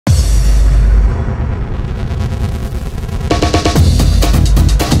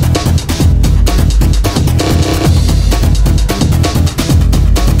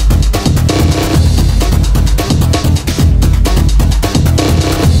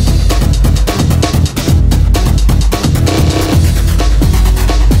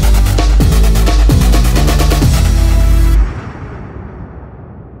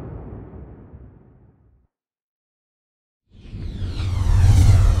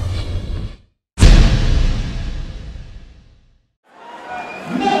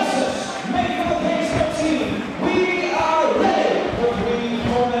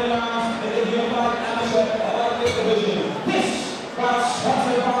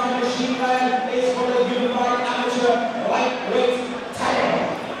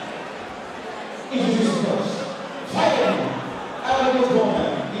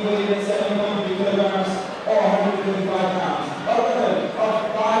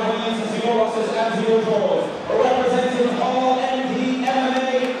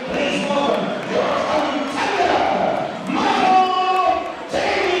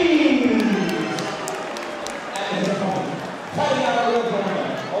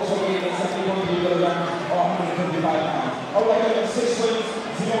kg or 125 pounds. Away 6 wins,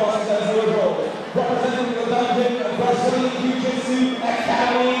 0 losses and 0 draws. Representing the Dungeon Brazilian Jiu-Jitsu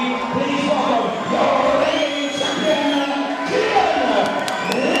Academy, please welcome your reigning champion, Kieran.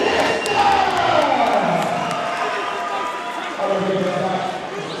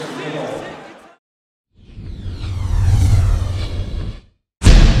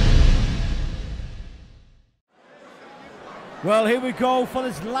 Well, here we go for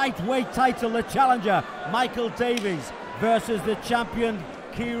this lightweight title, the challenger, Michael Davies, versus the champion,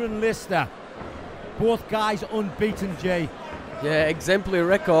 Kieran Lister. Both guys unbeaten, Jay. Yeah, exemplary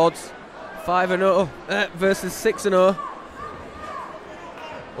records. 5-0 versus 6-0.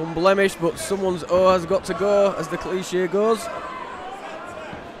 Unblemished, but someone's O has got to go, as the cliche goes.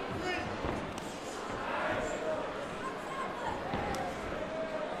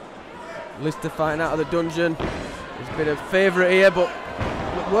 Lister fighting out of the dungeon. He's been a favourite here, but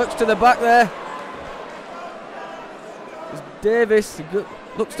works to the back there. It's Davies. He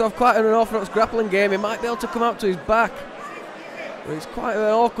looks to have quite an unorthodox grappling game. He might be able to come out to his back, but it's quite an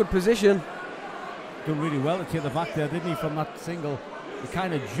awkward position. Done really well to take the back there, didn't he, from that single? He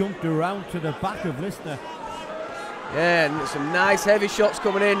kind of jumped around to the back of Lister. Yeah, and some nice heavy shots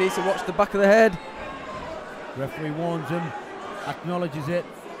coming in. Needs to watch the back of the head. Referee warns him, acknowledges it.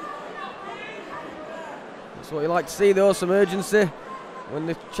 That's what you like to see, though, some urgency when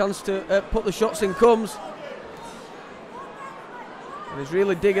the chance to put the shots in comes. And he's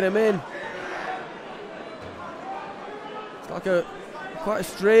really digging them in. It's like quite a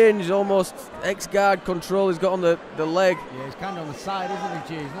strange, almost X-guard control he's got on the leg. Yeah, he's kind of on the side, isn't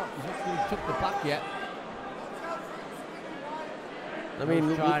he, Jay? He's not really took the back yet. I mean,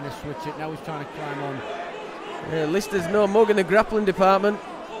 he's trying to switch it, now he's trying to climb on. Yeah, Lister's no mug in the grappling department.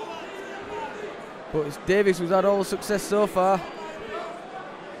 But it's Davies who's had all the success so far.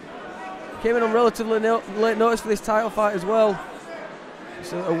 Came in on relatively late notice for this title fight as well.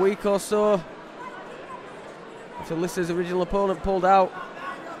 It's a week or so after Lister's original opponent pulled out.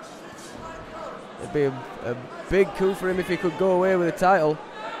 It'd be a big coup for him if he could go away with the title.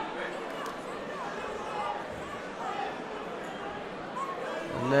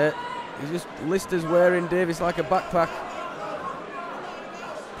 And he's just Lister's wearing Davies like a backpack.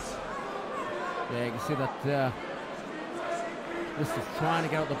 Yeah, you can see that Lister's trying to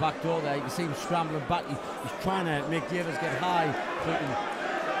get out the back door there. You can see him scrambling back. He's trying to make Davies get high so he can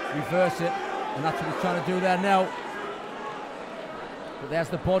reverse it, and that's what he's trying to do there now. But there's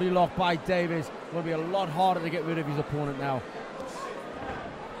the body lock by Davies. It's going to be a lot harder to get rid of his opponent now.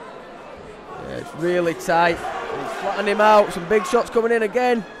 Yeah, it's really tight. He's flattened him out. Some big shots coming in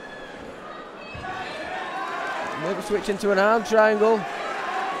again. Maybe switch into an arm triangle.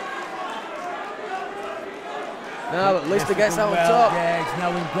 Now that Lister gets out on top. Yeah, he's now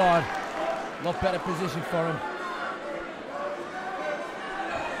in guard. A lot better position for him.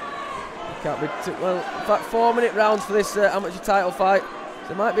 Can't be well, in fact, 4-minute rounds for this amateur title fight. So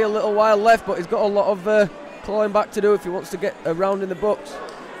there might be a little while left, but he's got a lot of clawing back to do if he wants to get a round in the books.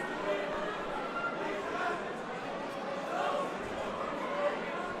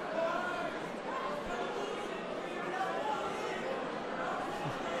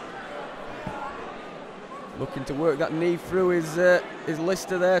 Looking to work that knee through his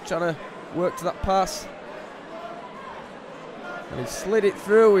Lister there, trying to work to that pass. And he slid it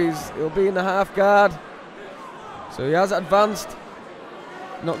through. He'll be in the half guard. So he has advanced.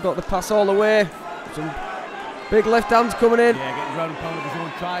 Not got the pass all the way. Some big left hands coming in. Yeah, getting round and pound of his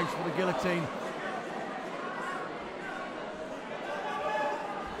own tribes for the guillotine.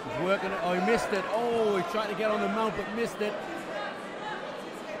 He's working it. Oh, he missed it. Oh, he tried to get on the mount but missed it.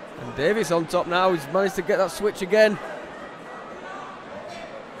 And Davies on top now. He's managed to get that switch again.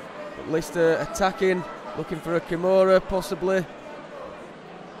 But Lister attacking, looking for a Kimura possibly.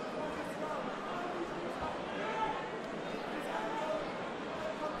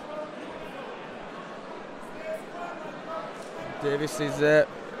 Davies is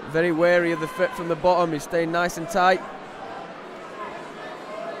very wary of the fit from the bottom. He's staying nice and tight.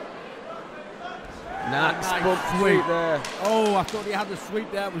 Nice bump sweep there. Oh, I thought he had the sweep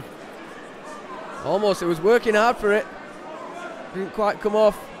there. It was almost, it was working hard for it. Didn't quite come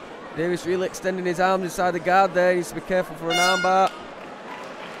off. Davies really extending his arms inside the guard there. He needs to be careful for an armbar.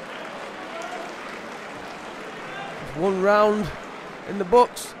 There's one round in the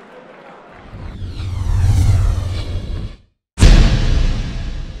books.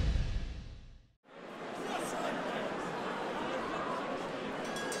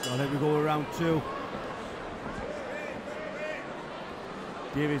 Well, there we go, round two.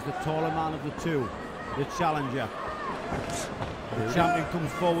 Davies, the taller man of the two, the challenger. The champion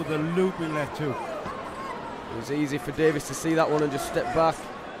comes forward with a looping left hook. It was easy for Davies to see that one and just step back.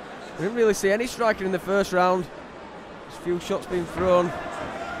 We didn't really see any striking in the first round. Just a few shots being thrown.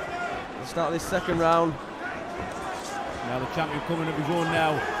 At the start of this second round. Now the champion coming of his own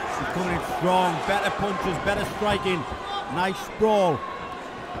now. He's coming in strong, better punches, better striking. Nice sprawl.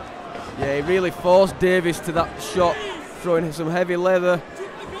 Yeah, he really forced Davies to that shot, throwing some heavy leather.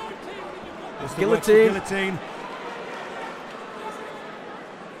 Guillotine. Guillotine.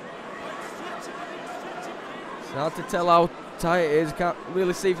 It's hard to tell how tight it is. Can't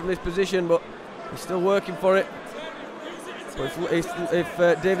really see from this position, but he's still working for it. But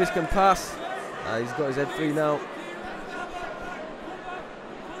if Davies can pass, he's got his head free now.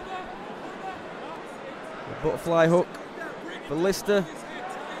 The butterfly hook for Lister,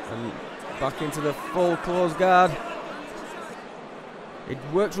 and back into the full close guard. He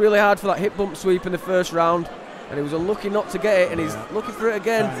worked really hard for that hip bump sweep in the first round, and he was unlucky not to get it, and he's looking for it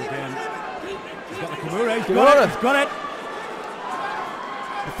again. He's got the Kimura, he's got it.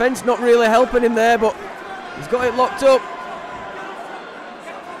 The fence not really helping him there, but he's got it locked up.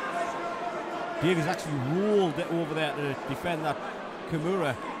 Davies actually rolled it over there to defend that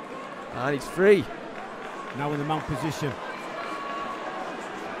Kimura. And he's free. Now in the mount position.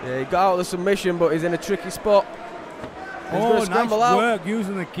 Yeah, he got out of the submission, but he's in a tricky spot. He's going to scramble nice out. work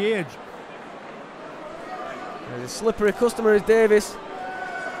using the cage. There's a slippery customer is Davies.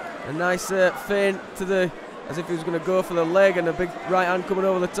 A nice feint to the, as if he was going to go for the leg, and a big right hand coming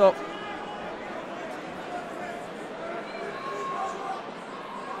over the top.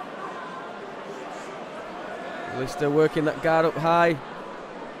 Lister working that guard up high.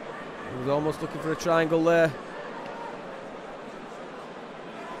 He was almost looking for a triangle there.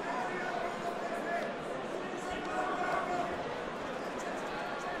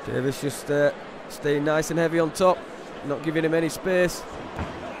 Davies just staying nice and heavy on top, not giving him any space.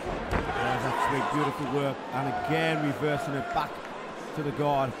 There's that sweet, beautiful work, and again reversing it back to the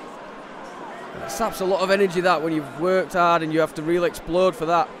guard. It saps a lot of energy, that, when you've worked hard and you have to really explode for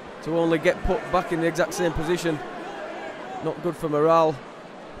that, to only get put back in the exact same position. Not good for morale.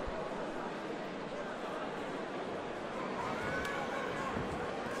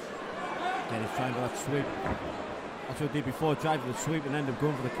 Again, he's trying for that sweep. That's what he did before, tried for the sweep and ended up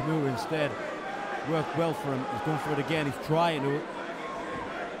going for the Kimura instead. Worked well for him. He's going for it again. He's trying to.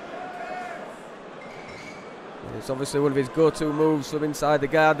 It's obviously one of his go-to moves from inside the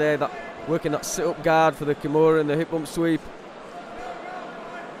guard there, that working that sit-up guard for the Kimura and the hip bump sweep.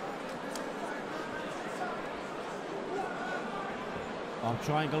 Arm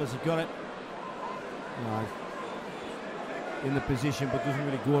triangle, has he got it? No. In the position, but doesn't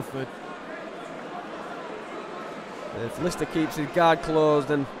really go for it. If Lister keeps his guard closed,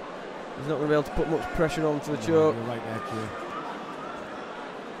 then he's not going to be able to put much pressure onto the choke. You're right there, Kieran.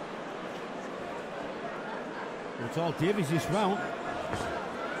 It's all Davies this round.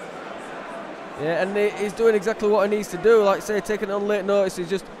 Yeah, and he's doing exactly what he needs to do. Like I say, taking it on late notice,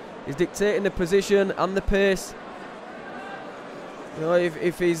 he's dictating the position and the pace. You know,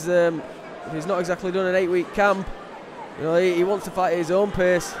 if he's not exactly done an 8-week camp, you know, he wants to fight at his own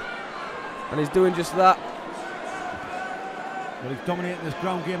pace, and he's doing just that. Well, he's dominating this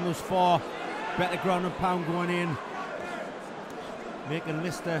ground game thus far. Better ground and pound going in. Making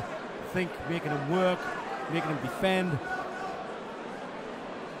Lister think, making him work, making him defend.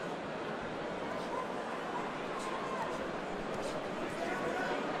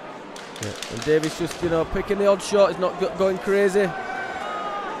 Yeah. And Davies just, you know, picking the odd shot. He's not going crazy.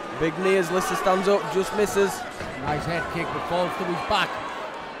 Big knee as Lister stands up, just misses. Nice head kick, but falls to his back.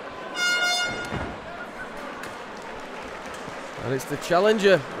 And it's the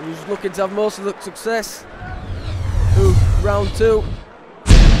challenger who's looking to have most of the success. Round two.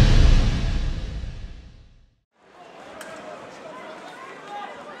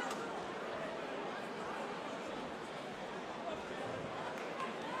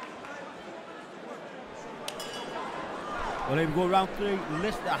 Well, here we go, round three.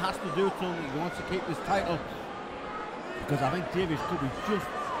 Lister has to do something. He wants to keep this title, because I think Davies could be just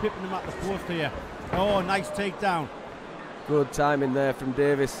pipping him at the post here. Oh, nice takedown. Good timing there from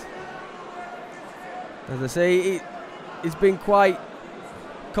Davies. As I say, he's been quite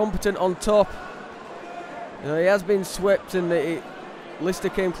competent on top. You know, he has been swept, and Lister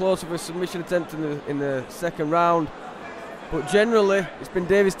came close with a submission attempt in the second round. But generally, it's been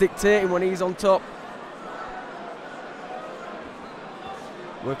Davies dictating when he's on top.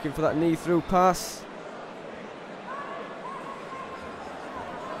 Working for that knee through pass.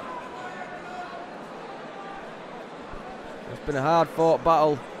 It's been a hard fought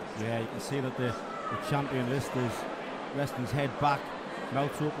battle. Yeah, you can see that the champion Lister's resting his head back,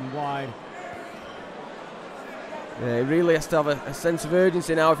 mouth open wide. Yeah, he really has to have a sense of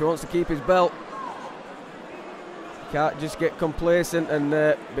urgency now if he wants to keep his belt. He can't just get complacent and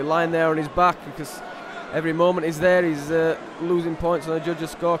be lying there on his back, because every moment he's there, he's losing points on the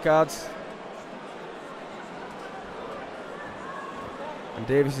judges' scorecards. And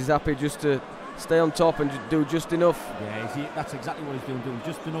Davies is happy just to stay on top and do just enough. Yeah, that's exactly what he's doing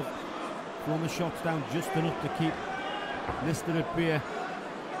just enough. Throwing the shots down just enough to keep Lister at bay.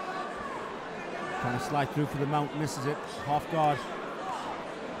 Trying to slide through for the mount, misses it, half guard.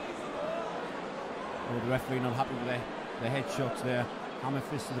 Oh, the referee not happy with the head shots there. Hammer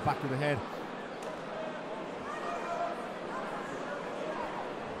fist to the back of the head.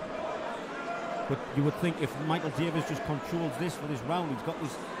 But you would think if Michael Davies just controls this for this round, he's got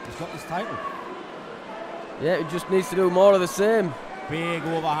this title. Yeah, he just needs to do more of the same. Big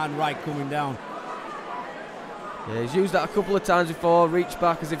overhand right coming down. Yeah, he's used that a couple of times before, reach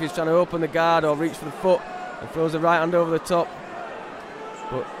back as if he's trying to open the guard or reach for the foot and throws the right hand over the top.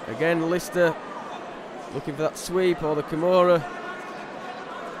 But again, Lister looking for that sweep or the Kimura.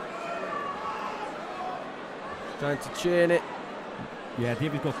 Trying to chain it. Yeah,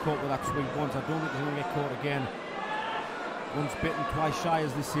 Davies got caught with that sweep once. I don't think he's going to get caught again. Once bitten, twice shy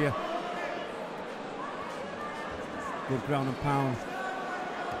as this year. Good ground and pound.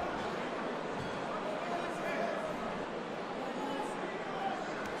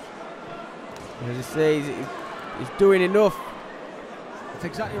 As I say, he's doing enough. That's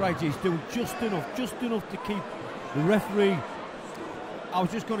exactly right, G. He's doing just enough to keep the referee. I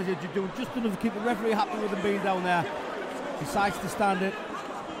was just going to say, you're doing just enough to keep the referee happy with him being down there. Decides to stand it.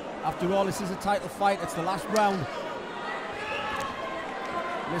 After all, this is a title fight. It's the last round.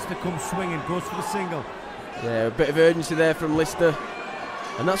 Lister comes swinging, goes for the single. Yeah, a bit of urgency there from Lister.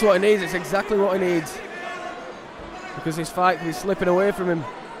 And that's what he needs. It's exactly what he needs. Because his fight can be slipping away from him.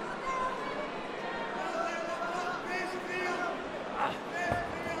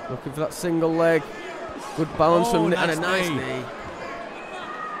 Looking for that single leg. Good balance from nice and a nice knee.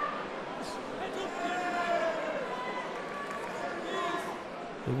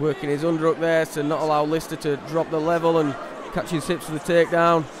 He's working his underhook there to not allow Lister to drop the level and catch his hips for the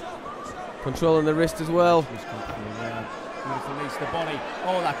takedown. Controlling the wrist as well. Beautiful release the body.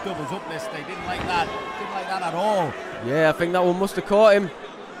 Oh, that doubles up Lister. He didn't like that. Didn't like that at all. Yeah, I think that one must have caught him.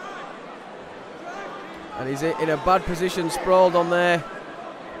 And he's in a bad position, sprawled on there.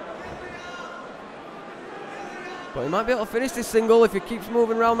 But he might be able to finish this single if he keeps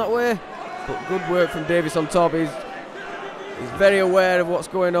moving around that way. But good work from Davies on top. He's very aware of what's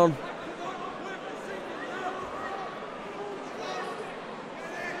going on.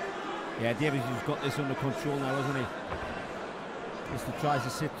 Yeah, Davies has got this under control now, hasn't he? Lister tries to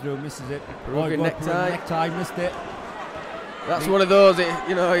sit through, misses it. Necktie, missed it. That's one of those,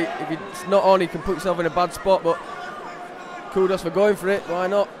 you know, if it's not on, he can put himself in a bad spot, but kudos for going for it. Why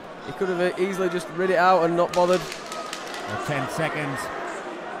not? He could have easily just rid it out and not bothered. 10 seconds.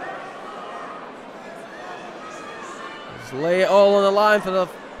 Just lay it all on the line for the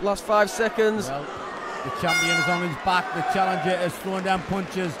last 5 seconds. Well, the champion is on his back. The challenger is throwing down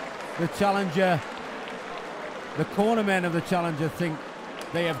punches. The challenger, the cornermen of the challenger think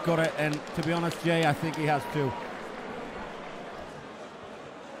they have got it, and to be honest, Jay, I think he has too.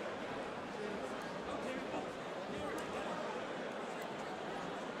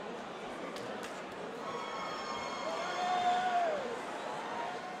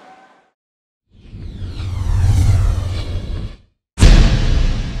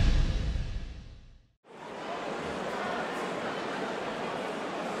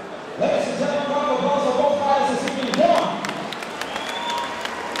 Ladies and gentlemen, round of applause for both fighters this evening. One.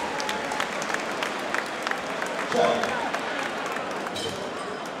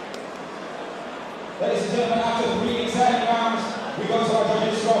 Ladies and gentlemen, after 3 exciting rounds, we go to our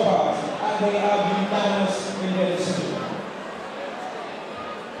judges' scorecards, and they are unanimous in their decision.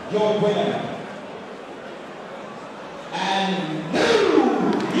 Your winner, and